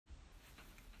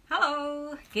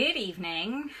Good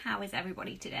evening. How is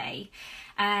everybody today?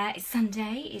 It's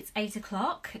Sunday. It's 8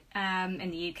 o'clock. In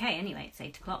the UK anyway, it's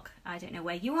 8 o'clock. I don't know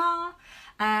where you are.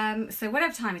 So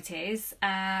whatever time it is,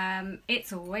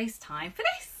 it's always time for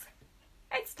this.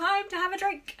 It's time to have a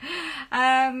drink.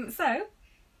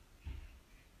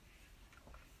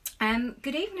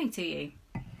 Good evening to you.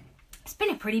 It's been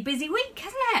a pretty busy week,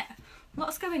 hasn't it?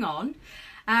 Lots going on.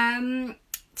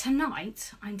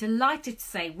 Tonight, I'm delighted to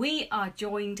say we are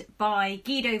joined by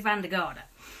Giedo van der Garde.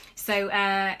 So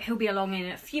he'll be along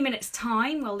in a few minutes'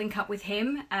 time. We'll link up with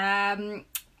him. I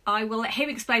will let him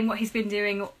explain what he's been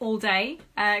doing all day.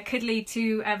 Could lead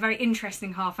to a very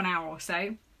interesting half an hour or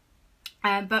so.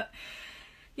 But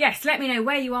yes, let me know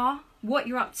where you are, what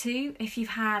you're up to, if you've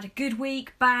had a good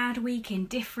week, bad week,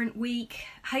 indifferent week.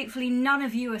 Hopefully none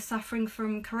of you are suffering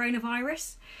from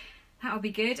coronavirus. That would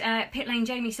be good. Pit Lane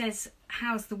Jamie says,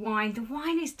 how's the wine? The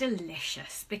wine is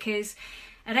delicious because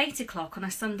at 8 o'clock on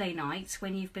a Sunday night,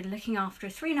 when you've been looking after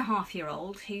a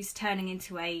 3.5-year-old who's turning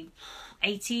into a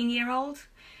 18-year-old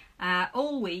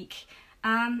all week,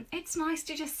 it's nice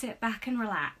to just sit back and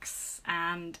relax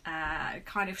and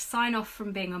kind of sign off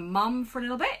from being a mum for a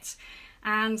little bit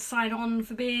and sign on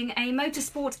for being a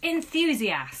motorsport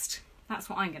enthusiast. That's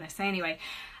what I'm going to say anyway.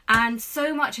 And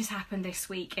so much has happened this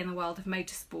week in the world of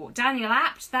motorsport. Daniel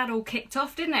Abt, that all kicked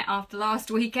off, didn't it, after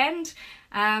last weekend?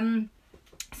 So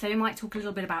we might talk a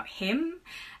little bit about him.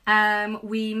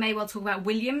 We may well talk about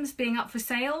Williams being up for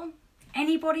sale.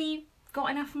 Anybody got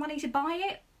enough money to buy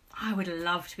it? I would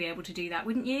love to be able to do that,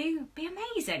 wouldn't you? It'd be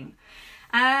amazing.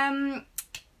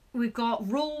 We've got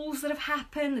rules that have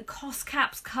happened, the cost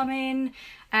caps come in,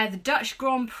 the Dutch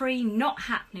Grand Prix not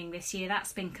happening this year,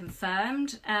 that's been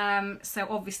confirmed. So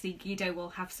obviously Giedo will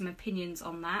have some opinions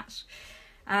on that.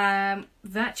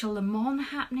 Virtual Le Mans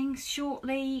happening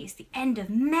shortly, it's the end of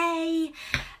May.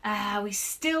 We're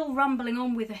still rumbling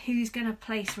on with who's going to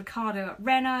place Ricciardo at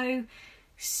Renault.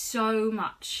 So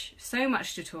much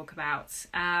to talk about.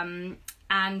 And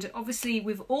obviously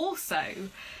we've also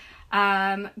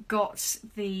got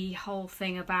the whole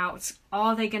thing about,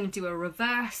 are they going to do a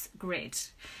reverse grid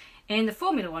in the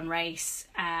Formula One race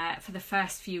for the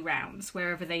first few rounds,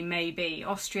 wherever they may be.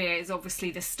 Austria is obviously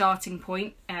the starting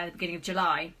point at the beginning of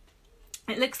July.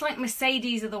 It looks like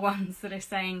Mercedes are the ones that are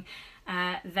saying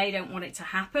they don't want it to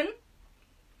happen.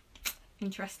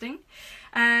 Interesting.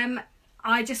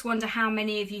 I just wonder how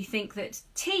many of you think that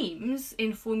teams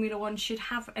in Formula One should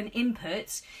have an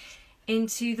input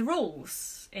into the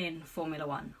rules in Formula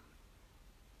One.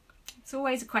 It's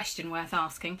always a question worth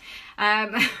asking.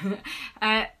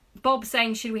 Bob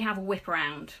saying, should we have a whip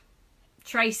around?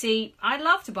 Tracy, I'd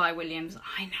love to buy Williams.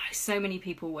 I know, so many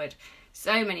people would.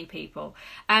 So many people.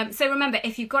 So remember,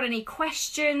 if you've got any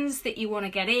questions that you want to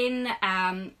get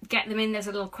them in. There's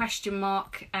a little question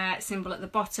mark symbol at the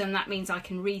bottom. That means I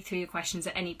can read through your questions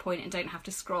at any point and don't have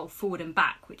to scroll forward and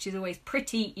back, which is always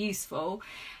pretty useful.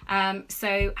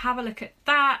 So have a look at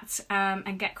that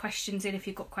and get questions in if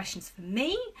you've got questions for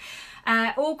me.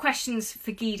 All questions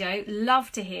for Giedo.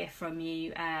 Love to hear from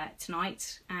you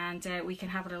tonight, and we can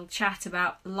have a little chat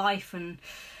about life and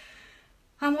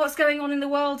what's going on in the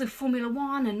world of Formula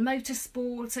One and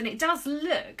motorsport. And it does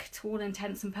look, to all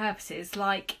intents and purposes,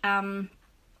 like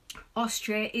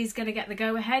Austria is going to get the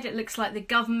go-ahead. It looks like the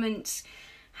government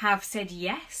have said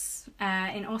yes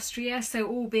in Austria, so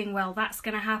all being well, that's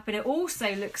going to happen. It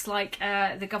also looks like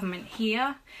the government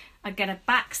here are going to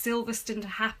back Silverstone to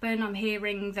happen. I'm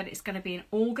hearing that it's going to be in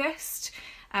August.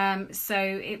 So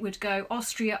it would go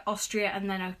Austria, and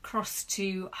then across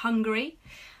to Hungary.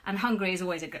 And Hungary is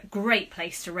always a great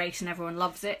place to race and everyone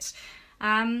loves it.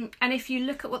 And if you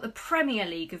look at what the Premier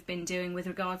League have been doing with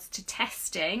regards to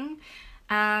testing,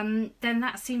 then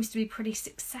that seems to be pretty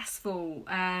successful.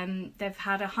 They've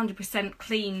had 100%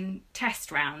 clean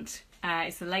test round,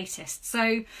 is the latest.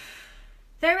 So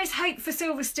there is hope for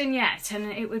Silverstone yet,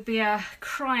 and it would be a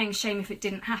crying shame if it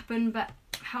didn't happen, but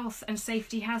health and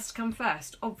safety has to come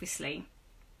first, obviously.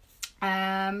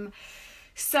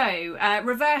 So,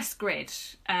 reverse grid.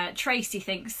 Tracy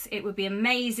thinks it would be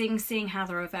amazing seeing how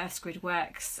the reverse grid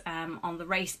works on the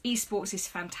race. Esports is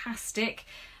fantastic.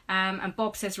 And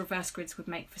Bob says reverse grids would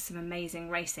make for some amazing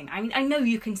racing. I mean, I know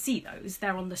you can see those.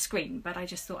 They're on the screen, but I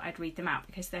just thought I'd read them out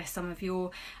because they're some of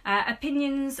your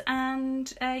opinions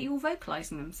and you're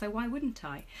vocalising them, so why wouldn't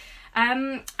I?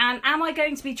 And am I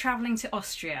going to be travelling to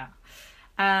Austria?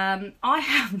 I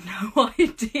have no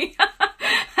idea.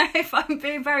 If I'm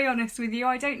being very honest with you,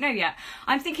 I don't know yet.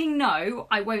 I'm thinking no,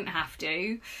 I won't have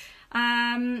to.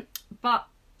 But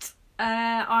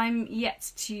I'm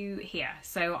yet to hear.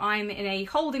 So I'm in a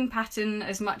holding pattern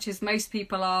as much as most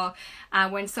people are.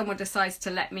 When someone decides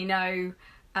to let me know,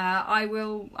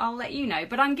 I'll let you know.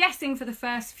 But I'm guessing for the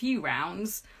first few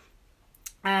rounds,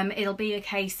 it'll be a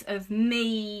case of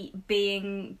me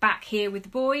being back here with the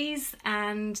boys,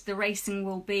 and the racing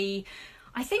will be,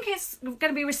 I think it's going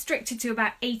to be restricted to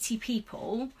about 80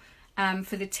 people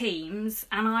for the teams,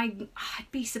 and I'd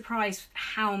be surprised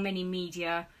how many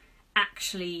media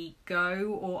actually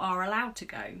go or are allowed to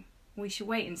go. We should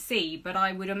wait and see, but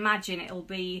I would imagine it'll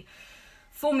be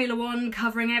Formula One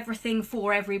covering everything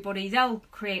for everybody. They'll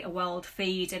create a world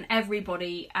feed, and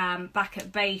everybody back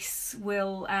at base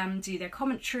will do their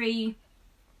commentary.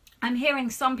 I'm hearing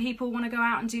some people want to go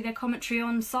out and do their commentary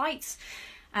on site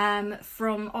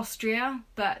from Austria,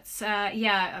 but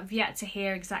yeah, I've yet to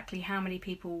hear exactly how many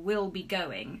people will be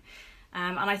going.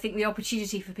 And I think the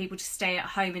opportunity for people to stay at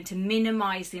home and to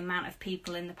minimise the amount of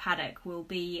people in the paddock will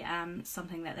be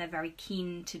something that they're very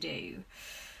keen to do.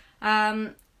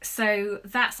 So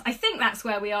I think that's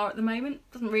where we are at the moment.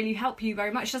 Doesn't really help you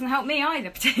very much. Doesn't help me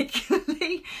either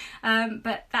particularly.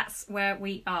 But that's where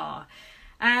we are.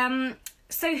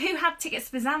 So who had tickets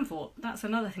for Zandvoort? That's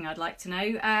another thing I'd like to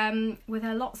know. Were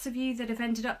there lots of you that have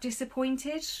ended up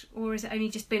disappointed, or has it only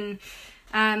just been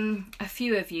a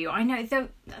few of you? I know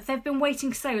they've been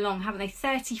waiting so long, haven't they?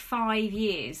 35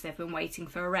 years they've been waiting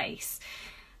for a race,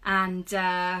 and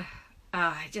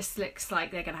it just looks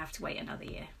like they're going to have to wait another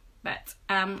year. But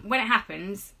when it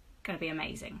happens, it's going to be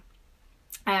amazing.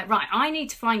 Right, I need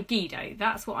to find Giedo.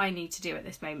 That's what I need to do at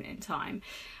this moment in time.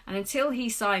 And until he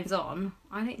signs on,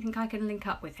 I don't think I can link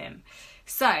up with him.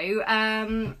 So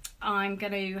I'm going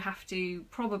to have to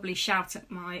probably shout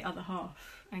at my other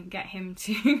half and get him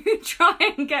to try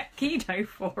and get Giedo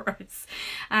for us.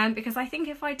 Because I think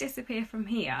if I disappear from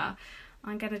here,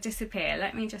 I'm going to disappear.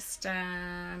 Let me just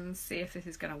see if this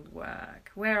is going to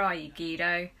work. Where are you,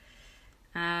 Giedo?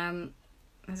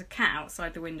 There's a cat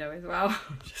outside the window as well,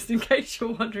 just in case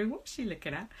you're wondering what's she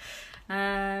looking at.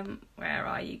 Where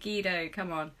are you, Giedo?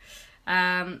 Come on.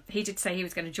 He did say he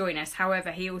was going to join us.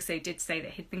 However, he also did say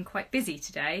that he'd been quite busy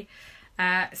today.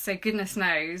 So goodness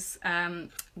knows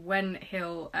when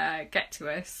he'll get to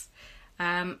us.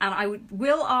 And I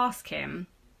will ask him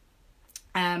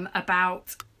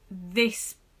about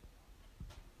this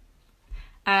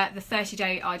the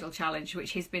 30-day idle challenge,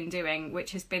 which he's been doing,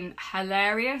 which has been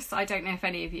hilarious. I don't know if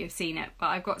any of you have seen it, but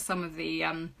I've got some of the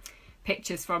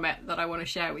pictures from it that I want to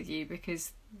share with you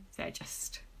because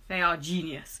they are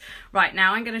genius. Right,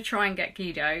 now I'm going to try and get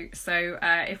Giedo. So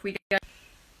if we go...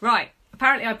 Right,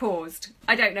 apparently I paused.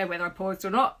 I don't know whether I paused or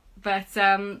not, but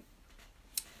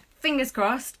fingers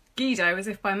crossed, Giedo, as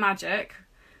if by magic,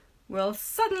 will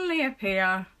suddenly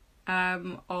appear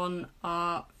on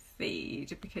our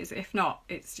feed, because if not,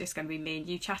 it's just going to be me and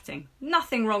you chatting.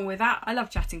 Nothing wrong with that. I love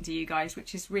chatting to you guys,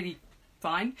 which is really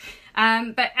fine.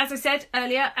 But as I said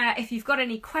earlier, if you've got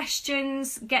any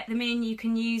questions, get them in. You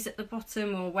can use at the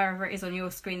bottom or wherever it is on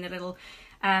your screen the little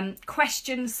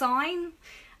question sign,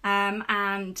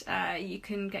 and you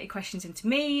can get your questions into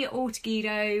me or to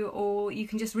Giedo, or you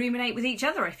can just ruminate with each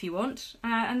other if you want,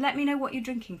 and let me know what you're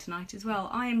drinking tonight as well.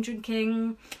 I am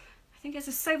drinking, I think it's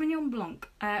a Sauvignon Blanc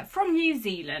from New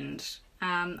Zealand,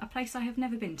 a place I have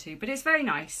never been to, but it's very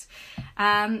nice.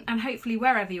 And hopefully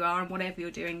wherever you are and whatever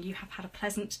you're doing, you have had a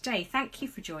pleasant day. Thank you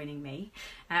for joining me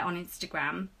on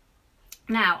Instagram.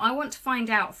 Now, I want to find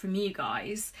out from you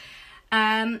guys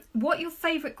what your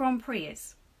favourite Grand Prix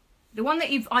is. The one that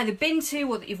you've either been to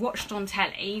or that you've watched on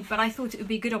telly, but I thought it would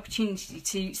be a good opportunity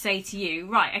to say to you,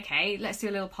 right, okay, let's do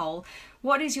a little poll.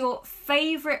 What is your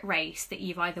favourite race that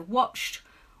you've either watched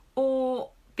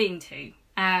or been to?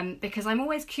 Because I'm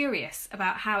always curious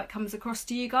about how it comes across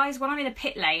to you guys. When I'm in a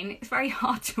pit lane, it's very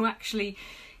hard to actually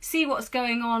see what's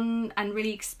going on and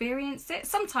really experience it.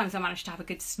 Sometimes I manage to have a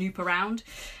good snoop around,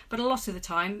 but a lot of the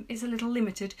time it's a little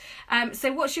limited.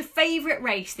 So what's your favourite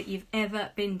race that you've ever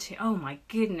been to? Oh my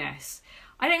goodness.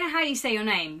 I don't know how you say your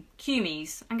name.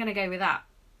 Cumies. I'm going to go with that.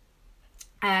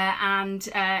 And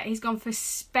he's gone for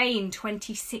Spain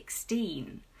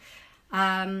 2016.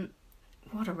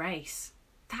 What a race.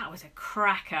 That was a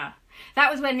cracker.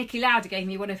 That was when Nicky Lauda gave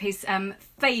me one of his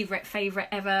favourite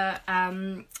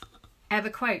ever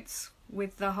quotes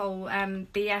with the whole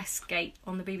BS gate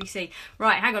on the BBC.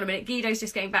 Right, hang on a minute. Guido's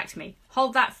just getting back to me.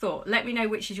 Hold that thought. Let me know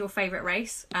which is your favourite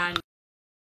race. And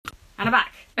I'm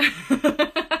back.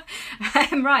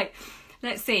 Right,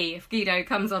 let's see if Giedo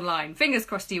comes online. Fingers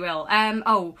crossed he will.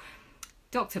 Oh,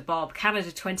 Dr. Bob,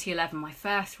 Canada 2011, my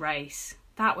first race.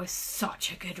 That was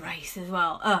such a good race as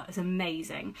well. Oh, it was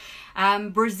amazing.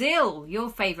 Brazil, your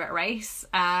favourite race.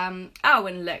 Oh,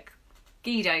 and look,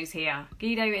 Guido's here.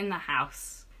 Guido in the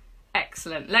house.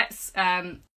 Excellent. Let's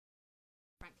frankly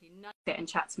sit and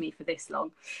chat to me for this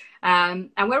long.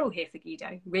 And we're all here for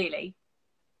Giedo, really.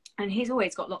 And he's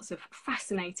always got lots of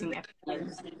fascinating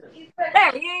opinions.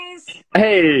 There he is.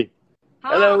 Hey.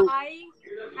 Hi. Hello.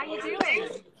 How you doing?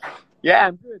 Yeah,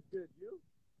 I'm good. Good. You?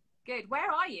 Good.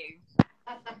 Where are you?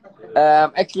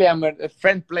 Actually, I'm at a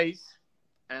friend place,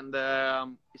 and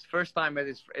it's first time at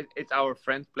it's our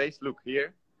friend place. Look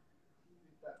here.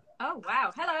 Oh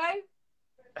wow! Hello.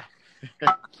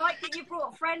 Like that you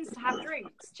brought friends to have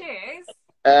drinks. Cheers.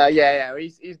 Yeah.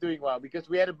 He's doing well because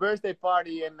we had a birthday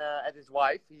party at his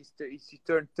wife. She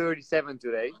turned 37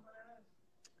 today.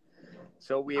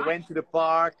 So we went to the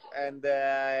park and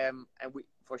we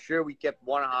for sure we kept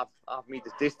 1.5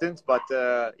 meters distance, but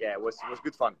yeah, it was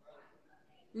good fun.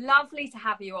 Lovely to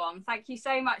have you on. Thank you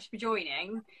so much for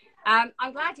joining.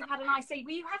 I'm glad you had a nice day.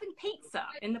 Were you having pizza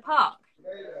in the park?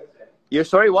 You're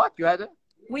sorry, what? You had a?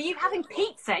 Were you having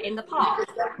pizza in the park?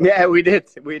 Yeah, we did.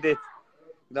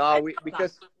 No,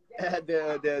 because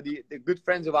the good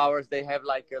friends of ours, they have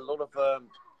like a lot of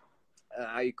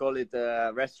how you call it,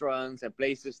 restaurants and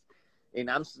places in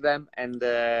Amsterdam, and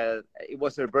it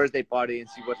was her birthday party, and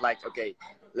she was like, okay,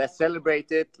 let's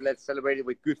celebrate it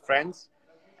with good friends.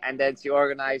 And then she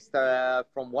organized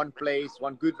from one place,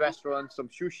 one good restaurant, some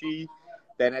sushi.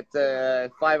 Then at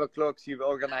 5 o'clock, she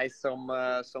organized some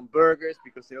burgers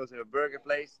because they also have a burger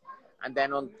place. And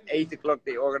then on 8 o'clock,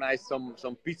 they organized some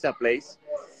pizza place.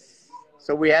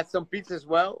 So we had some pizza as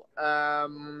well.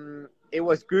 It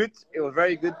was good. It was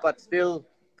very good, but still,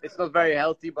 it's not very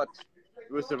healthy, but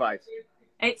we'll survive.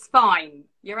 It's fine.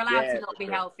 You're allowed to not be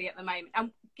healthy at the moment.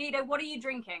 And Giedo, what are you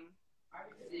drinking?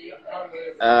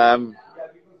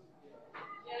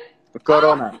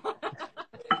 Corona.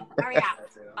 Very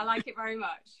apt. I like it very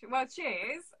much. Well,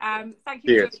 cheers. Thank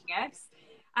you for joining us.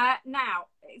 Now,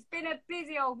 it's been a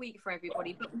busy old week for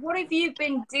everybody, but what have you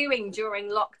been doing during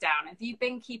lockdown? Have you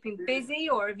been keeping busy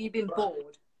or have you been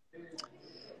bored?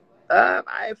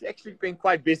 I've actually been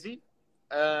quite busy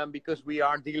because we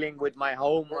are dealing with my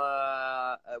home.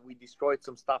 We destroyed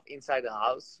some stuff inside the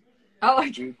house. Oh,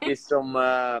 okay. We did some,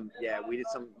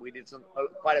 we did some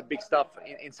quite a big stuff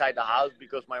inside the house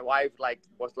because my wife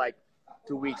was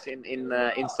 2 weeks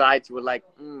inside. She was like,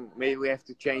 maybe we have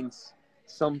to change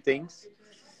some things.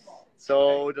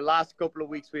 So the last couple of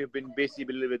weeks we have been busy a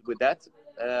little bit with that.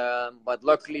 But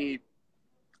luckily,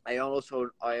 I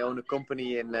own a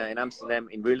company in Amsterdam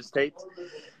in real estate.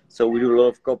 So we do a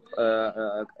lot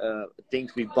of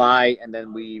things we buy and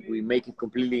then we make it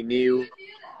completely new.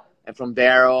 And from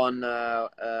there on,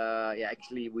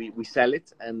 actually we sell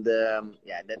it, and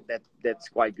that's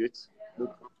quite good.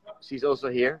 Look, she's also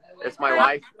here. That's my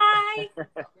wife. Hi.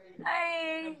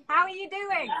 Hey. How are you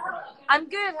doing? I'm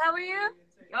good. How are you?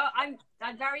 Oh, I'm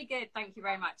very good. Thank you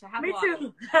very much. I have Me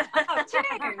too. Oh, cheers.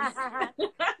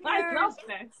 I love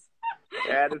this.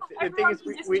 Yeah, the thing is,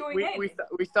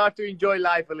 we start to enjoy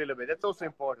life a little bit. That's also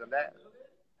important.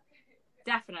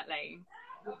 Definitely.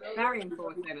 Very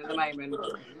important at the moment.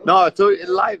 No, so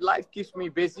life keeps me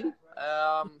busy.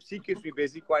 She keeps me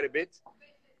busy quite a bit.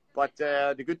 But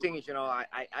the good thing is,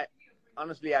 I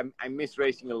honestly I miss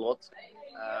racing a lot.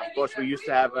 Of course, we used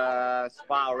to have a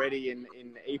Spa already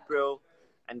in April,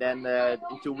 and then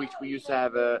in 2 weeks we used to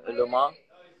have a Le Mans.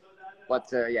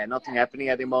 But nothing happening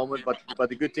at the moment. But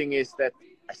the good thing is that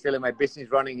I still have my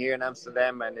business running here in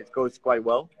Amsterdam, and it goes quite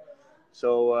well.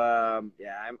 So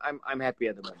I'm happy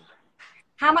at the moment.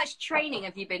 How much training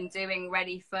have you been doing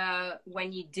ready for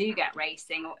when you do get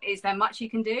racing? Or is there much you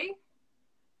can do?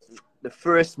 The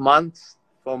first month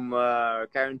from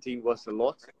quarantine was a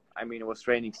lot. I mean, I was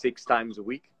training 6 times a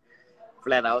week,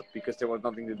 flat out, because there was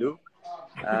nothing to do.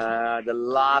 The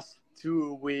last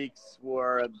 2 weeks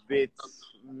were a bit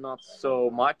not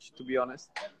so much, to be honest.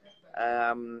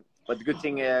 But the good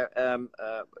thing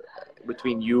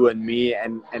between you and me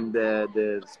and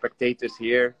the spectators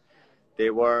here,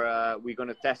 we're going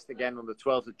to test again on the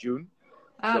 12th of June.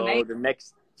 Oh, so amazing. The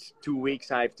next 2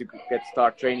 weeks I have to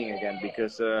start training again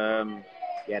because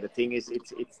the thing is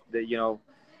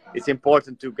it's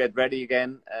important to get ready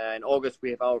again. In August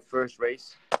we have our first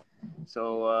race,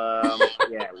 so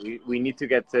we need to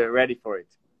get ready for it.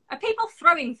 Are people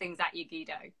throwing things at you,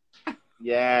 Giedo?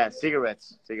 Yeah,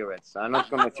 cigarettes. I'm not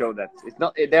gonna show that. It's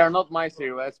not. They are not my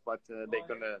cigarettes, but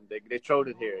they throw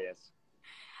it here. Yes.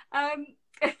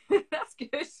 That's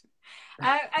good.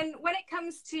 And when it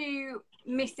comes to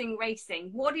missing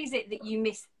racing, what is it that you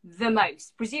miss the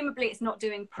most? Presumably it's not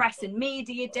doing press and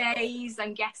media days,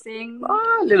 I'm guessing.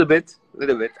 A little bit.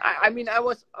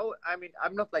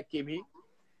 I'm not like Kimi,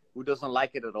 who doesn't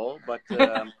like it at all, but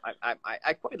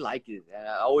I quite like it.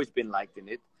 I've always been liked in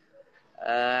it.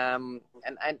 And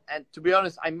to be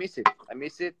honest, I miss it. I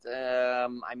miss it.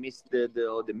 I miss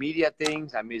the media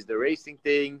things. I miss the racing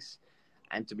things.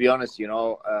 And to be honest, you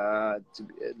know,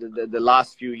 the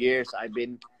last few years I've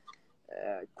been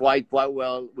quite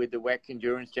well with the WEC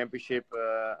Endurance Championship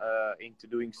into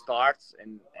doing starts,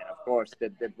 and of course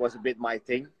that was a bit my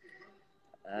thing.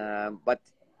 But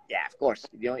yeah, of course,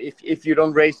 you know, if you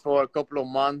don't race for a couple of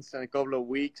months and a couple of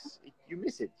weeks, you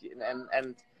miss it.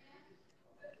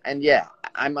 And yeah,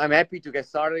 I'm happy to get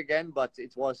started again, but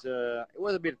it was a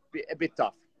bit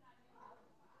tough.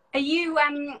 Are you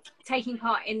taking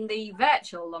part in the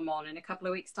virtual Le Mans in a couple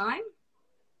of weeks' time?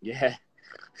 Yeah.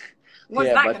 What's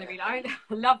yeah, that going to be like?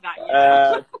 I love that.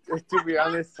 Yeah. To be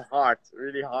honest, hard,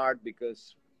 really hard,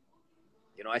 because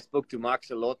you know I spoke to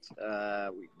Max a lot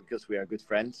because we are good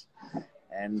friends,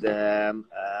 and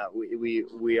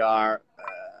we are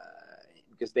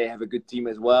because they have a good team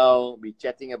as well. We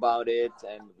chatting about it,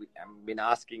 and I've been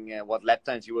asking what lap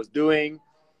times he was doing,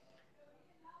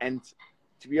 and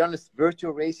to be honest,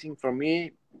 virtual racing for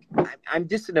me, I'm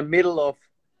just in the middle of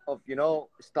you know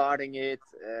starting it,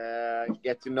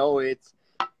 get to know it.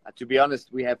 To be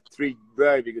honest, we have 3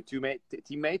 very good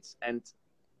teammates, and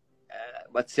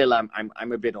but still I'm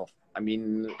a bit off. I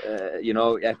mean, you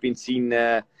know, I've been seeing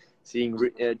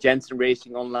Jensen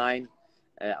racing online.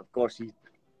 Of course, he's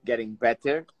getting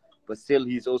better, but still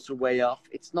he's also way off.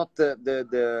 It's not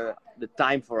the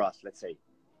time for us, let's say.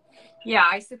 Yeah,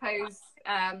 I suppose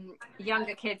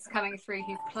younger kids coming through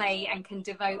who play and can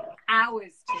devote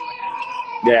hours to it.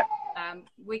 Yeah.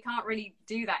 We can't really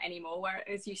do that anymore. Where,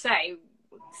 as you say,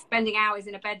 spending hours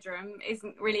in a bedroom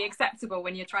isn't really acceptable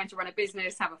when you're trying to run a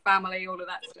business, have a family, all of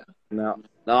that stuff. No.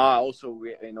 Also,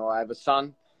 you know, I have a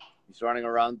son. He's running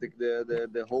around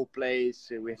the whole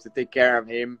place. We have to take care of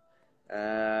him.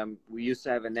 We used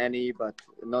to have a nanny, but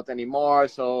not anymore.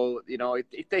 So, you know,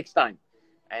 it takes time.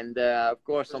 And of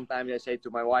course, sometimes I say to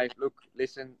my wife, look,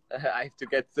 listen, I have to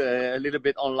get a little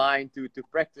bit online to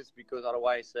practice, because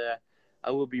otherwise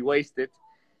I will be wasted.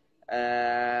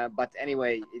 But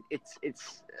anyway,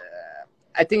 it's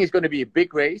I think it's going to be a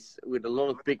big race with a lot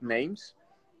of big names.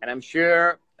 And I'm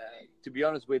sure, to be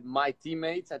honest, with my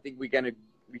teammates, I think we can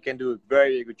do a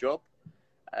very good job.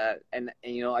 And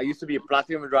you know, I used to be a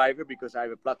platinum driver because I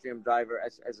have a platinum driver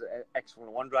as an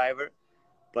X1 driver.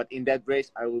 But in that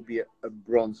race, I will be a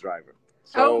bronze driver.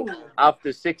 So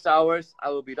after 6 hours, I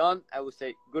will be done. I will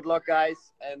say, good luck, guys,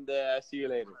 and see you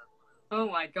later. Oh,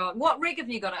 my God. What rig have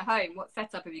you got at home? What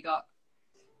setup have you got?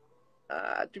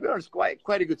 To be honest,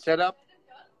 quite a good setup.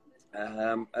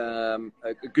 A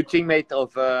good teammate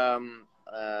of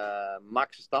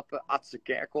Max Verstappen, Atze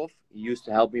Kerkhoff. He used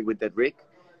to help me with that rig.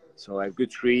 So I have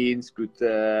good screens, good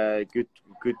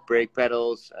brake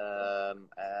pedals.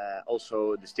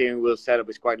 Also, the steering wheel setup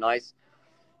is quite nice.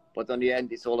 But on the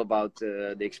end, it's all about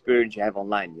the experience you have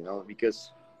online, you know,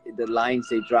 because the lines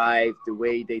they drive, the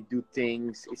way they do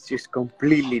things, it's just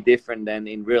completely different than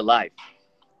in real life.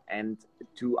 And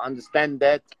to understand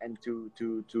that and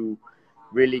to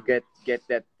really get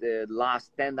that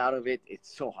last stand out of it,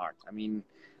 it's so hard. I mean,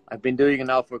 I've been doing it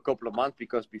now for a couple of months,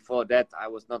 because before that I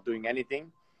was not doing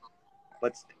anything.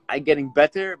 But I'm getting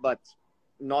better, but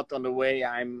not on the way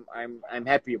I'm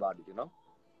happy about it, you know.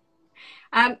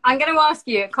 I'm going to ask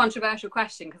you a controversial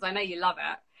question, because I know you love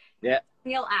it. Yeah.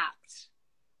 Neil Abt,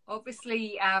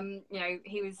 obviously, you know,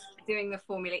 he was doing the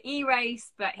Formula E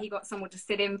race, but he got someone to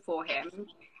sit in for him.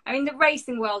 I mean, the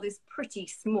racing world is pretty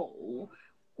small.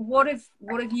 What have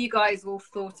you guys all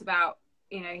thought about,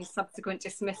 you know, his subsequent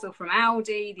dismissal from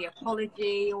Audi, the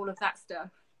apology, all of that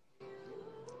stuff?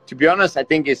 To be honest, I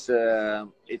think it's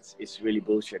really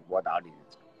bullshit what Audi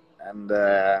did, and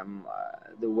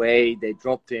the way they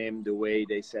dropped him, the way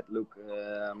they said, look,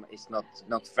 it's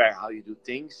not fair how you do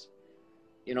things.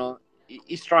 You know,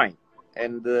 he's trying,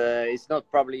 and it's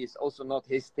also not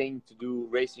his thing to do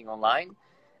racing online.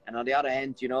 And on the other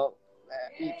hand, you know,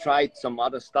 he tried some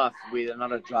other stuff with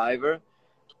another driver,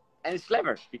 and it's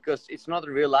clever because it's not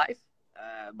in real life.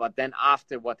 But then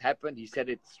after what happened, he said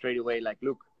it straight away, like,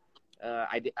 look,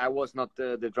 I was not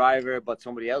the driver, but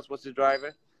somebody else was the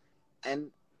driver,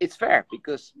 and it's fair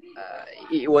because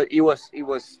he was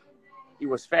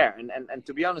fair. And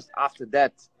to be honest, after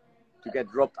that, to get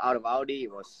dropped out of Audi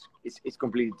it's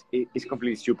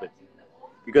completely stupid,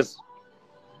 because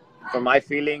from my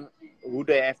feeling, who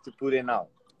they have to put in now.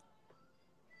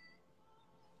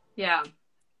 Yeah,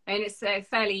 and it's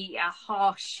fairly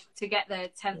harsh to get the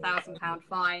 £10,000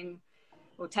 fine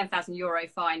or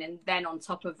 €10,000 fine, and then on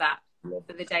top of that,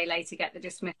 for the day later get the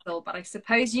dismissal. But I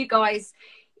suppose you guys,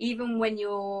 even when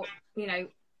you're, you know,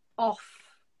 off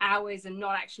hours and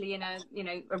not actually in a, you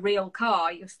know, a real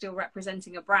car, you're still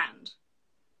representing a brand.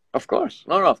 Of course.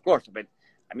 No, of course. But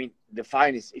I mean, the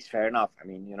fine is fair enough. I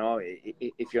mean, you know,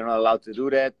 if you're not allowed to do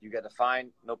that, you get a fine,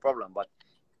 no problem. But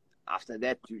after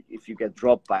that, if you get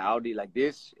dropped by Audi like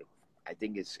this, I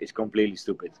think it's completely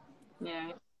stupid.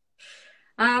 Yeah.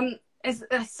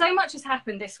 So much has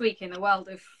happened this week in the world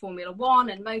of Formula One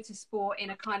and motorsport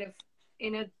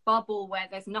in a bubble where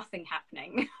there's nothing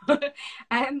happening.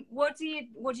 What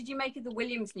did you make of the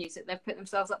Williams news that they've put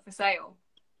themselves up for sale?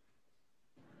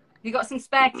 Have you got some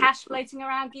spare cash floating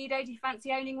around, Giedo? Do you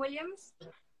fancy owning Williams?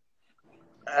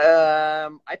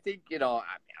 I think, you know,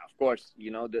 I mean, of course,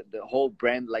 you know, the whole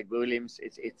brand like Williams,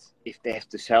 it's if they have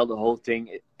to sell the whole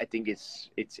thing, I think it's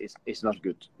not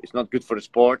good. It's not good for the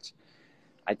sport.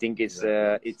 I think it's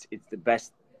the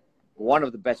best, one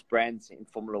of the best brands in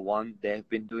Formula One. They have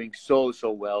been doing so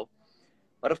well,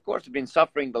 but of course, they've been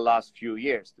suffering the last few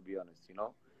years, to be honest, you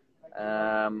know.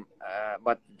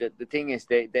 But the thing is,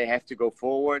 they have to go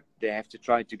forward. They have to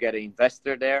try to get an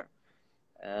investor there.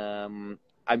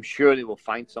 I'm sure they will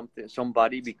find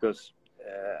somebody, because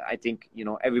I think, you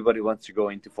know, everybody wants to go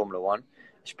into Formula One,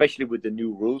 especially with the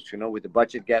new rules, you know, with the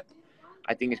budget gap.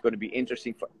 I think it's going to be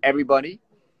interesting for everybody.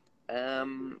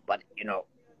 But, you know,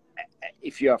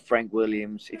 if you're Frank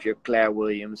Williams, if you're Claire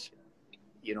Williams,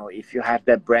 you know, if you have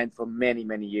that brand for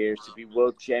many years, to be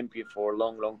world champion for a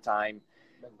long time,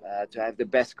 to have the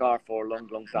best car for a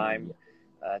long time,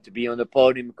 to be on the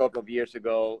podium a couple of years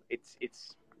ago, it's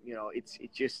you know, it's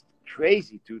just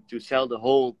crazy to sell the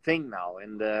whole thing now,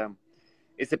 and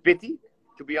it's a pity,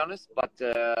 to be honest. But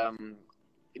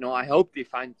you know, I hope they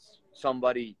find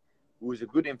somebody who is a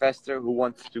good investor, who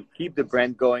wants to keep the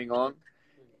brand going on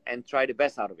and try the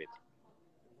best out of it.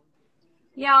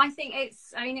 Yeah, I think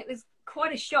it was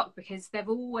quite a shock, because they've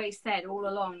always said all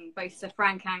along, both Sir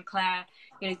Frank and Claire,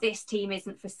 you know, this team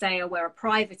isn't for sale, we're a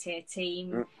privateer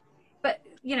team. But,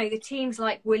 you know, the teams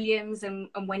like Williams and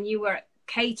when you were at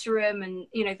Caterham and,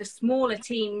 you know, the smaller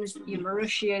teams, your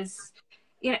Marussias,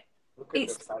 you know,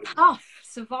 it's tough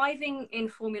surviving in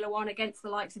Formula One against the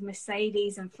likes of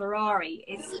Mercedes and Ferrari.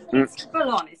 It's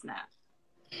full on, isn't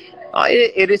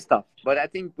it? It is tough, but I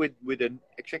think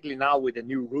exactly now with the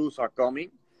new rules are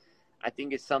coming, I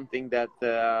think it's something that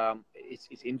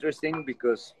is interesting,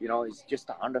 because, you know, it's just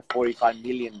 $145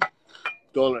 million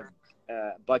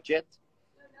budget.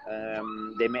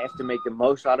 They may have to make the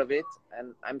most out of it,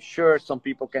 and I'm sure some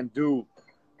people can do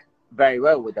very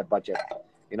well with that budget.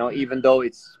 You know, even though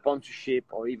it's sponsorship,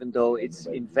 or even though it's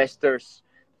investors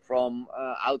from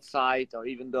outside, or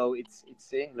even though it's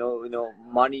you know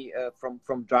money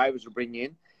from drivers who bring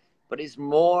in, but it's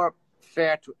more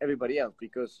fair to everybody else,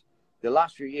 because the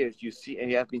last few years you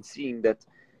have been seeing that,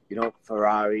 you know,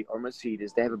 Ferrari or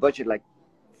Mercedes, they have a budget like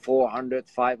 400,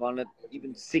 500,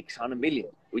 even 600 million,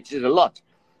 which is a lot.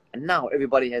 And now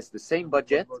everybody has the same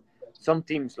budget. Some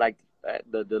teams, like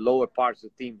the lower parts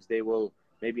of teams, they will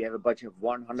maybe have a budget of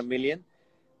 100 million,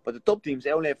 but the top teams,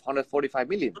 they only have 145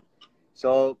 million.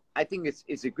 So I think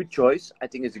it's a good choice. I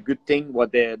think it's a good thing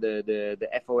what the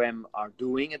FOM are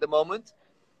doing at the moment.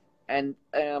 And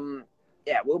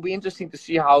yeah, it will be interesting to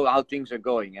see how things are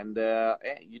going. And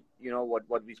you know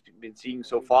what we've been seeing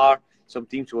so far. Some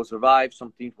teams will survive,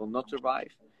 some teams will not survive,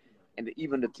 and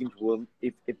even the teams will,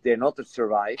 if they're not to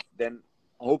survive, then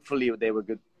hopefully they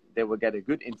will get a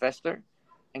good investor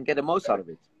and get the most out of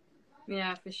it.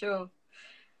 Yeah, for sure.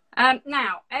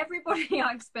 Now, everybody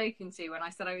I've spoken to when I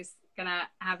said I was going to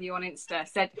have you on Insta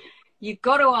said you've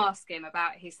got to ask him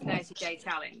about his 30-day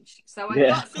challenge. So I've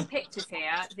got some pictures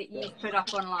here that you've put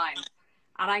up online.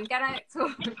 And I'm going to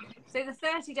talk. So the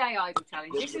 30-day idle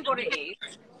challenge, this is what it is.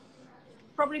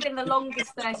 Probably been the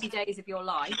longest 30 days of your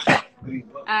life.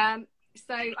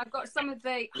 So I've got some of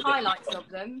the highlights of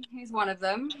them. Here's one of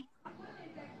them.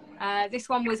 This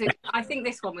one was I think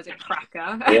this one was a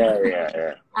cracker.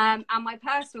 Yeah. And my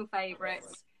personal favourite,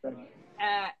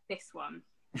 this one.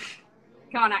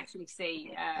 Can't actually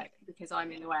see because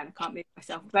I'm in the way and I can't move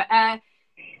myself. But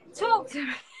talk to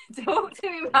me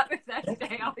about the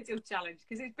 30-day idle challenge,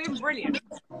 because it's been brilliant.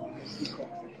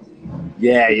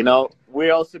 Yeah, you know,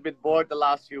 we're also a bit bored the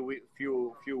last few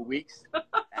weeks,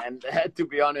 and to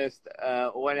be honest,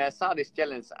 when I saw this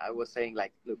challenge, I was saying,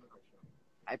 like, look,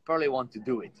 I probably want to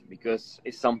do it because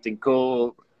it's something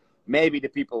cool. Maybe the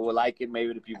people will like it,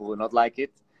 maybe the people will not like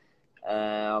it.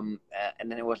 And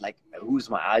then it was like, who's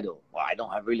my idol? Well, I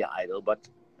don't have really an idol, but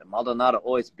Maldonado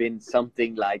always been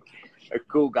something like a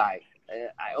cool guy.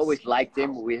 I always liked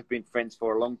him. We have been friends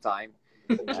for a long time.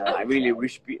 I really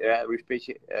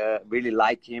really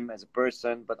like him as a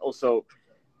person, but also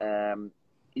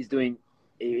he's doing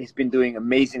he's been doing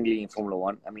amazingly in Formula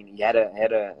One. I mean, he had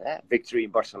a victory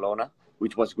in Barcelona,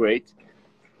 which was great.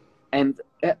 And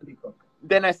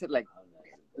then I said, like,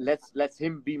 let's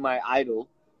him be my idol,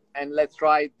 and let's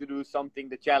try to do something,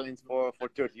 the challenge for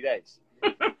 30 days.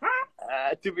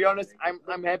 To be honest,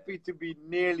 I'm happy to be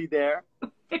nearly there.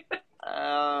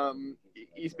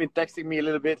 He's been texting me a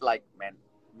little bit, like, man,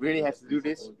 really have to do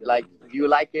this. Like, do you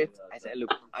like it? I said,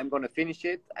 look, I'm gonna finish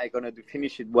it. I'm gonna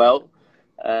finish it well.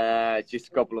 Just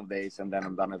a couple of days, and then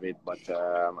I'm done with it. But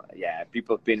yeah,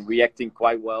 people have been reacting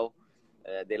quite well.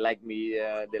 They like me.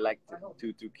 They like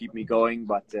to keep me going.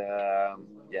 But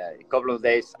yeah, a couple of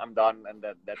days, I'm done, and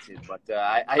that's it. But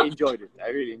I enjoyed it. I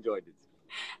really enjoyed it.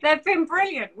 They've been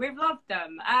brilliant. We've loved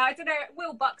them. I don't know,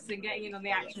 Will Buxton getting in on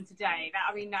the action today.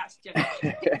 That's just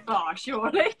too far,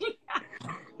 surely.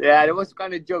 Yeah, that was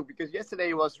kind of a joke, because yesterday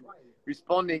he was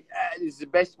responding, this is the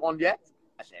best one yet.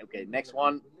 I said, okay, next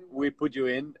one, we put you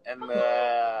in. And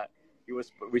he was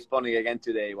responding again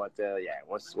today. But yeah, it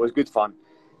was good fun.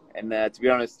 And to be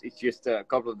honest, it's just a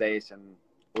couple of days and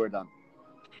we're done.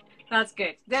 That's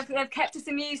good. They've kept us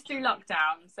amused through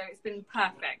lockdown, so it's been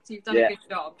perfect. You've done a good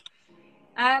job.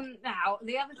 Now,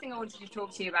 the other thing I wanted to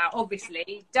talk to you about,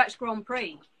 obviously, Dutch Grand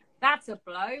Prix. That's a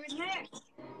blow, isn't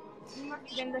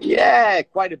it? Yeah,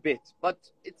 quite a bit. But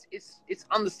it's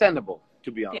understandable,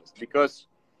 to be honest, because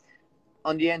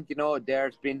on the end, you know,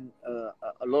 there's been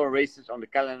a lot of races on the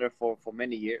calendar for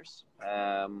many years.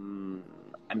 I'm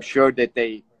sure that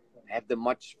they have the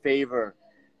much favor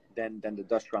than the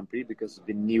Dutch Grand Prix, because it's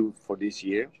been new for this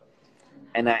year.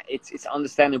 And it's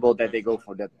understandable that they go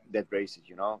for that races,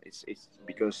 you know. It's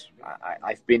because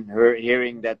I've been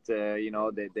hearing that you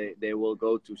know, they will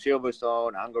go to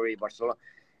Silverstone, Hungary, Barcelona,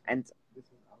 and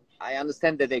I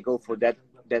understand that they go for that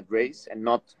race and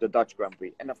not the Dutch Grand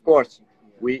Prix. And of course,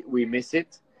 we miss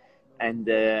it, and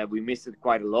we miss it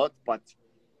quite a lot. But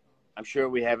I'm sure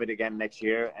we have it again next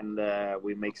year, and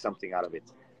we make something out of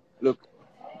it. Look,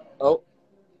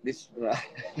 this.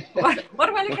 What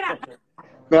am I looking at?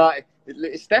 No,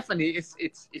 Stephanie,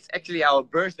 it's actually our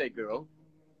birthday girl.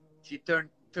 She turned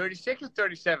 36 or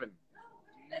 37?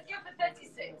 Let's go for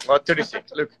 36. Well,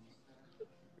 36. Look.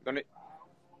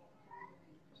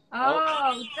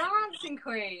 Dancing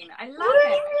Queen. I love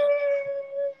it.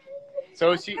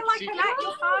 So I feel like I'm at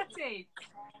your party.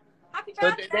 Happy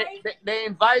birthday. So they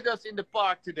invite us in the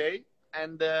park today,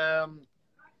 and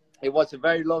it was a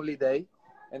very lovely day.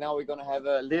 And now we're gonna have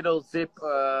a little zip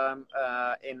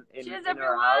in Cheers, our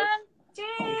everyone. house. Cheers.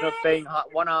 He's not staying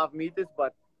 1.5 meters,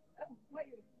 but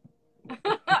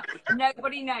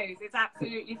nobody knows. It's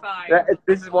absolutely fine.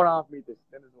 this is 1.5 meters.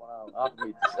 Then it's 1.5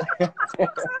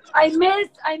 meters.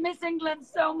 I miss England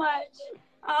so much.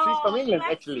 She's from England,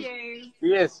 bless actually. You.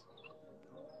 She is.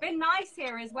 Been nice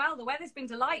here as well. The weather's been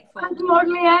delightful. And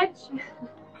Morley Edge.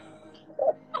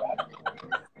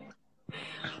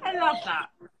 I love that.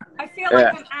 I feel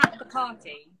like I'm at the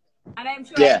party, and I'm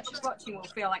sure everyone watching will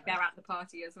feel like they're at the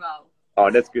party as well.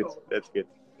 Oh, that's good. That's good.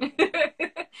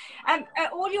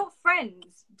 All your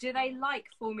friends, do they like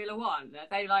Formula One? Are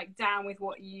they like down with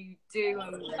what you do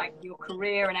and like your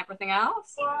career and everything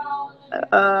else?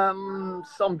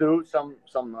 Some do, some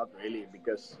not really,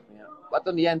 because but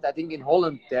in the end, I think in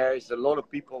Holland there is a lot of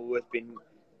people who have been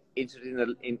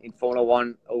interested in Formula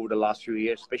One over the last few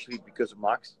years, especially because of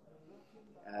Max.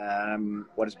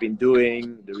 What he's been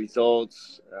doing, the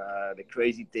results, the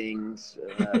crazy things,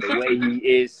 the way he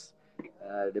is,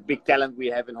 the big talent we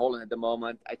have in Holland at the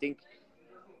moment. I think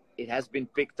it has been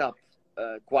picked up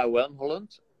quite well in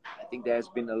Holland. I think there has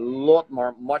been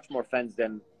much more fans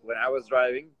than when I was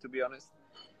driving, to be honest.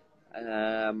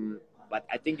 But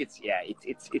I think it's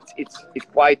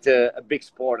quite a big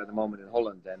sport at the moment in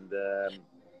Holland, and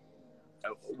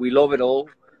we love it all.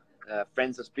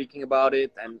 Friends are speaking about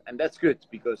it, and that's good,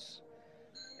 because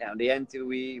in the end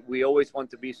we always want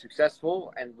to be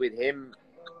successful, and with him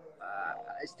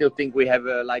I still think we have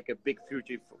a big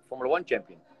future Formula One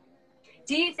champion.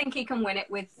 Do you think he can win it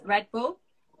with Red Bull?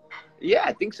 Yeah,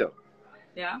 I think so.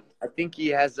 Yeah, I think he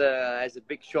has a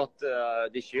big shot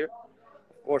this year.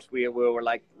 Of course, we were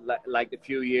like a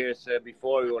few years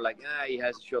before, we were like, he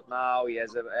has a shot now, he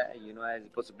has has a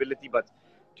possibility. But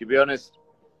to be honest,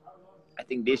 I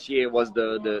think this year was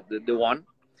the one.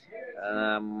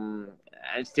 And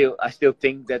I still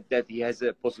think that he has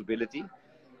a possibility.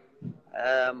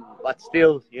 But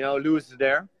still, Lewis is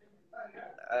there.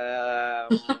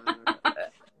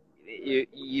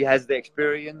 He has the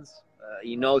experience.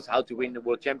 He knows how to win the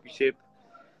World Championship.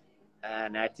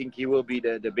 And I think he will be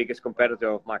the biggest competitor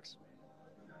of Max.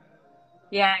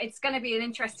 Yeah, it's going to be an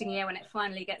interesting year when it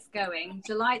finally gets going.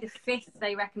 July the 5th,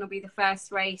 they reckon, will be the first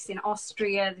race in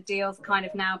Austria. The deal's kind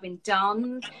of now been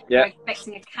done. Yeah. They're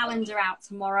expecting a calendar out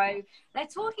tomorrow. They're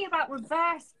talking about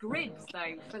reverse grids,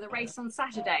 though, for the race on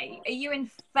Saturday. Are you in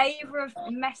favour of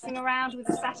messing around with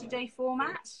the Saturday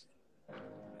format?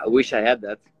 I wish I had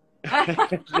that.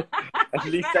 At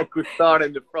least I could start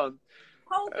in the front.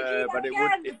 Hold the Giedo But it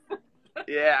again.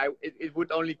 it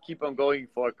would only keep on going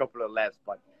for a couple of laps.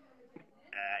 But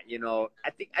you know,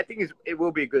 I think it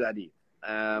will be a good idea.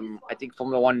 I think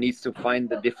Formula One needs to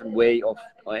find a different way of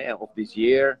this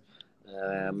year,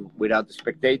 without the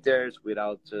spectators,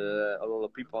 without a lot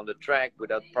of people on the track,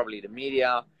 without probably the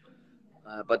media.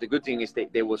 But the good thing is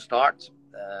they will start.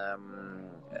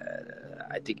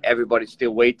 I think everybody's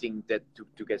still waiting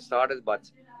to get started, but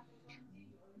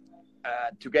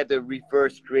to get the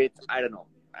reverse grid, I don't know.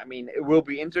 I mean, it will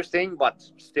be interesting, but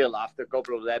still, after a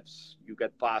couple of laps, you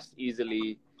get past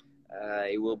easily.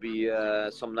 It will be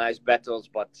some nice battles,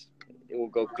 but it will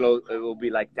go close. It will be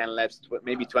like 10 laps,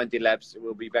 maybe 20 laps. It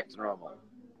will be back to normal.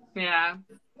 Yeah.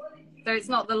 So it's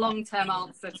not the long-term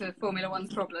answer to Formula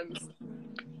One's problems.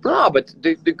 No, but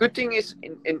the good thing is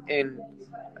in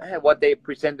what they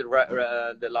presented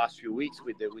the last few weeks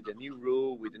with the new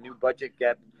rule, with the new budget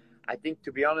cap. I think,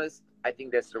 to be honest, I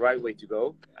think that's the right way to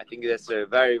go. I think that's a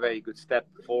very, very good step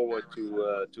forward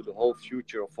to the whole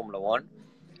future of Formula One.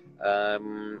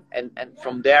 And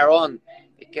from there on,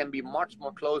 it can be much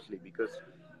more closely because,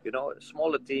 you know, a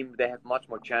smaller team, they have much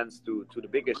more chance to the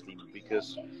biggest team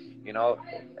because, you know,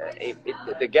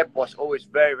 the gap was always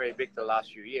very, very big the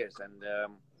last few years. And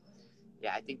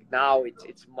yeah, I think now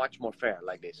it's much more fair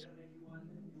like this.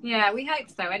 Yeah, we hope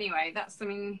so. Anyway,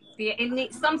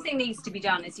 something needs to be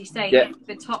done, as you say. Yeah.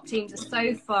 The top teams are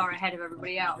so far ahead of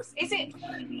everybody else. Is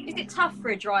it tough for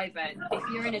a driver if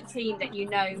you're in a team that you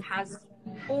know has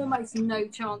almost no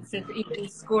chance of even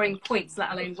scoring points,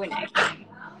 let alone winning?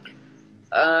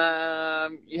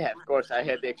 Yeah, of course, I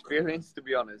had the experience, to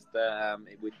be honest,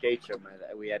 with Caterham.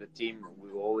 We had a team, we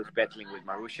were always battling with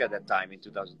Marussia at that time in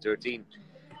 2013.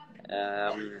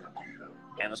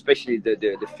 And especially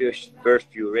the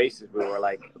first few races, we were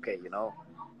like, okay, you know,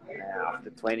 after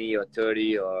 20 or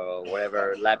 30 or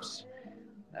whatever laps,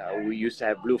 we used to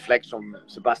have blue flags from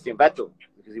Sebastian Vettel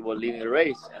because he was leading the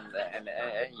race. And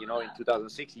you know, in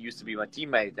 2006, he used to be my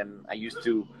teammate, and I used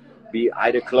to be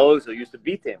either close or used to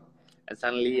beat him. And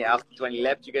suddenly, after 20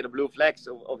 laps, you get a blue flags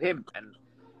of him. And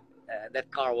that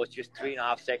car was just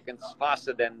 3.5 seconds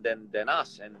faster than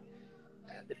us. And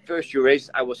the first few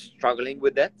races, I was struggling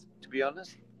with that, to be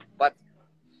honest. But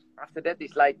after that,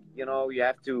 it's like, you know, you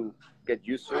have to get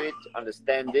used to it,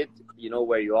 understand it, you know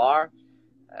where you are.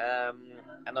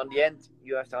 And on the end,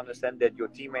 you have to understand that your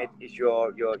teammate is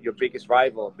your biggest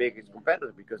rival, biggest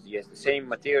competitor, because he has the same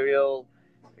material,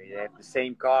 they have the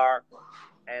same car,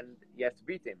 and you have to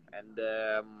beat him. And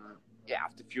yeah,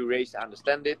 after a few races, I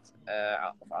understand it,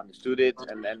 I understood it,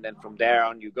 and then from there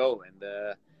on you go. And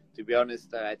to be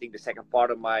honest, I think the second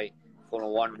part of my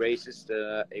Formula One races,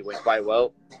 it went quite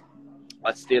well,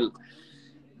 but still,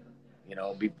 you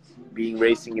know, being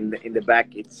racing in the back,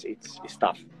 it's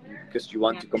tough because you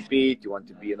want to compete, you want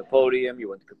to be on the podium, you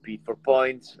want to compete for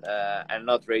points, and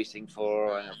not racing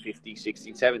for 15,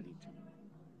 16, 17.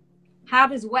 How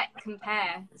does WEC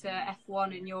compare to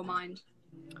F1 in your mind?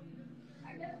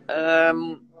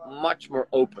 Much more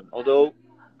open, although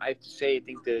I have to say, I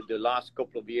think the last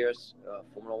couple of years,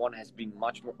 Formula One has been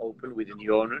much more open with the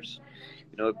new owners.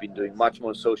 You know, been doing much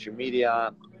more social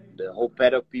media. The whole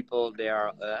paddock people, there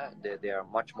are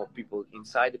much more people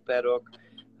inside the paddock.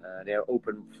 They are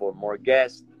open for more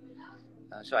guests.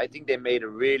 So I think they made a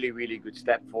really, really good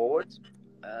step forward.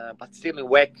 But still in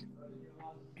WEC,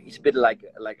 it's a bit like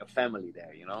a family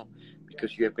there, you know,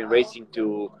 because you have been racing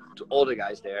to all the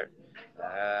guys there.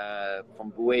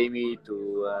 From Buemi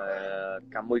to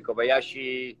Kamui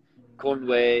Kobayashi,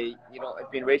 Conway, you know,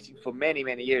 I've been racing for many,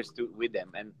 many years with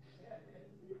them. And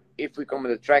if we come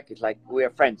on the track, it's like we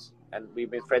are friends, and we've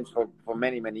been friends for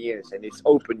many, many years. And it's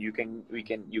open. You can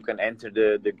enter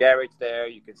the garage there.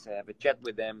 You can have a chat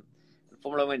with them. And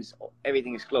Formula One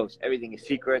everything is closed. Everything is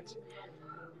secret.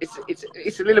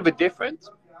 It's a little bit different,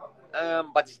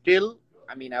 but still.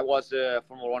 I mean, I was a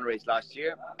Formula One race last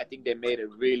year. I think they made a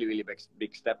really, really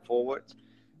big step forward.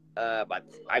 But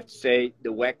I have to say, the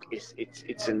WEC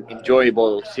it's an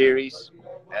enjoyable series,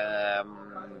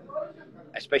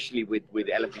 especially with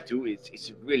the LMP2. It's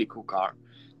a really cool car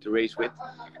to race with.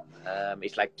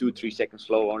 It's like 2-3 seconds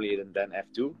slower only than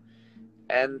F2,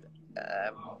 and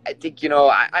I think, you know,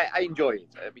 I enjoy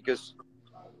it because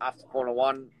after Formula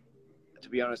One, to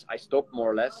be honest, I stopped more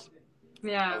or less.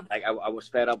 Yeah. I was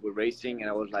fed up with racing, and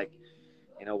I was like,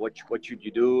 you know, what should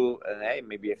you do? And hey,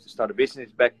 maybe you have to start a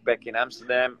business back in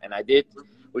Amsterdam, and I did,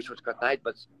 which was quite nice.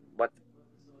 But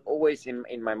always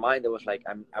in my mind, I was like,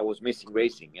 I was missing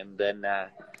racing, and then.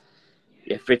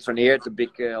 Yeah, Fritz van Heert, the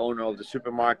big owner of the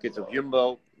supermarkets of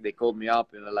Jumbo, they called me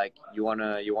up and they're like, you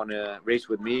wanna race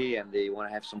with me, and they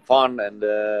wanna have some fun and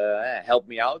help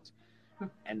me out.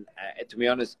 And to be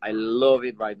honest, I love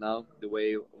it right now, the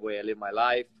way I live my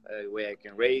life, the way I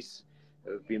can race.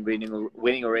 I've been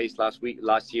winning a race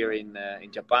last year in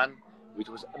Japan, which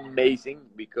was amazing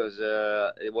because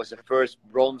it was the first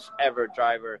bronze ever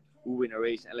driver who win a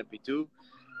race in LMP2.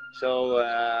 So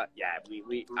yeah,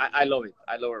 I love it.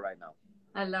 I love it right now.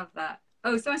 I love that.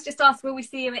 Oh, someone's just asked, will we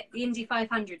see him at the Indy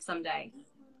 500 someday?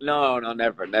 No,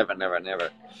 never.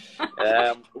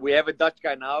 We have a Dutch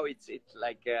guy now. It's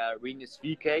like Rinus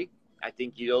VK. I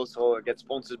think he also gets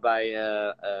sponsored by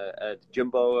a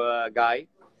Jumbo guy.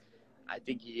 I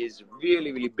think he is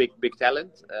really big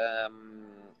talent,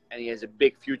 and he has a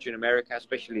big future in America,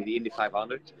 especially the Indy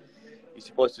 500. He's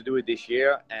supposed to do it this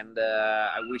year, and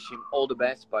I wish him all the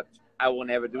best. But I will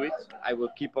never do it. I will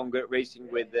keep on racing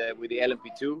with the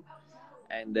LMP2,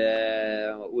 and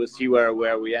we'll see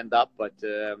where we end up. But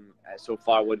so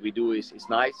far, what we do is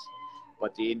nice.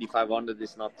 But the Indy 500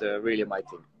 is not really my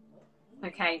thing.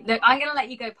 Okay, look, I'm going to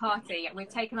let you go party, and we've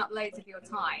taken up loads of your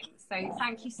time. So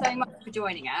thank you so much for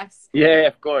joining us. Yeah,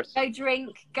 of course. Go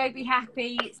drink, go be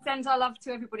happy. Send our love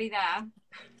to everybody there.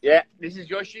 Yeah, this is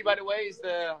Yoshi, by the way. Is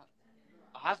the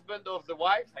husband of the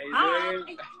wife. Hi. We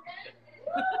keep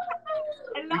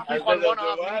on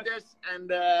 1.5 meters,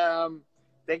 and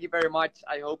thank you very much.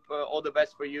 I hope all the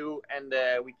best for you, and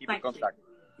we keep in contact.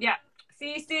 Yeah.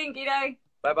 See you soon, Giedo.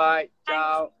 Bye-bye.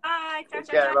 Ciao. Bye. Take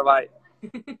care. Bye-bye.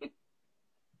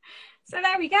 So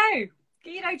there we go.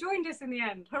 Giedo joined us in the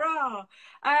end. Hurrah.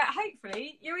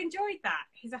 Hopefully you enjoyed that.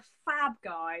 He's a fab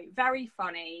guy. Very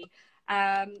funny.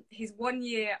 His 1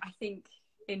 year, I think,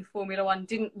 in Formula One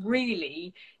didn't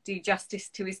really do justice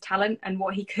to his talent and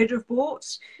what he could have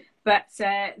brought. But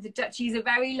the Dutchies are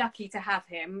very lucky to have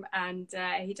him, and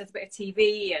he does a bit of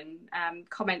TV and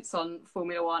comments on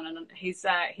Formula One and his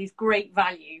great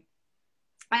value.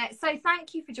 So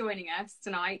thank you for joining us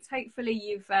tonight. Hopefully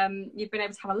you've been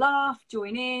able to have a laugh,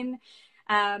 join in,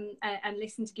 and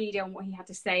listen to Giedo on what he had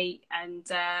to say. And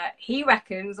he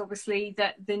reckons, obviously,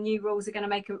 that the new rules are going to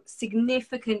make a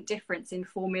significant difference in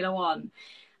Formula One.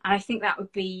 And I think that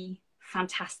would be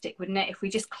fantastic, wouldn't it? If we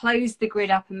just close the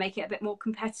grid up and make it a bit more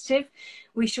competitive,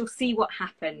 we shall see what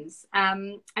happens.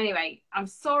 Anyway, I'm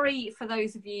sorry for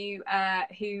those of you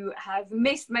who have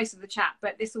missed most of the chat,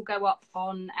 but this will go up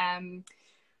on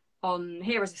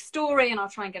here as a story, and I'll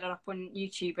try and get it up on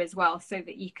YouTube as well, so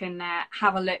that you can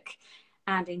have a look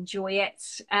and enjoy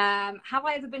it. Have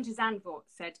I ever been to Zandvoort?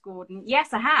 Said Gordon.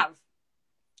 Yes, I have.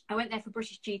 I went there for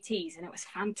British GTs, and it was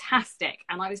fantastic.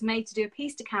 And I was made to do a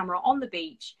piece to camera on the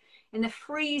beach in the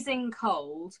freezing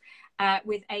cold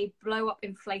with a blow-up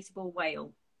inflatable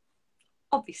whale.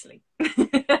 Obviously.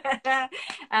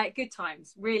 Good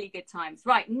times, really good times.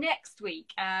 Right, next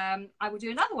week I will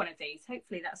do another one of these.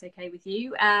 Hopefully that's okay with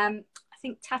you. I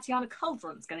think Tatiana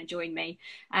Calderon's going to join me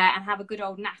and have a good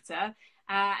old natter.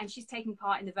 And she's taking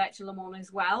part in the Virtual Le Mans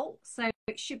as well. So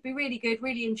it should be really good,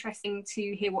 really interesting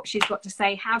to hear what she's got to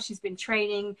say, how she's been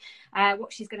training,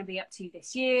 what she's going to be up to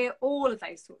this year, all of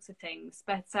those sorts of things.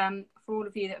 But for all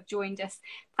of you that have joined us,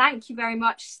 thank you very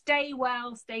much. Stay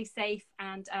well, stay safe,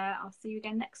 and I'll see you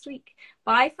again next week.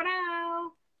 Bye for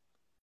now.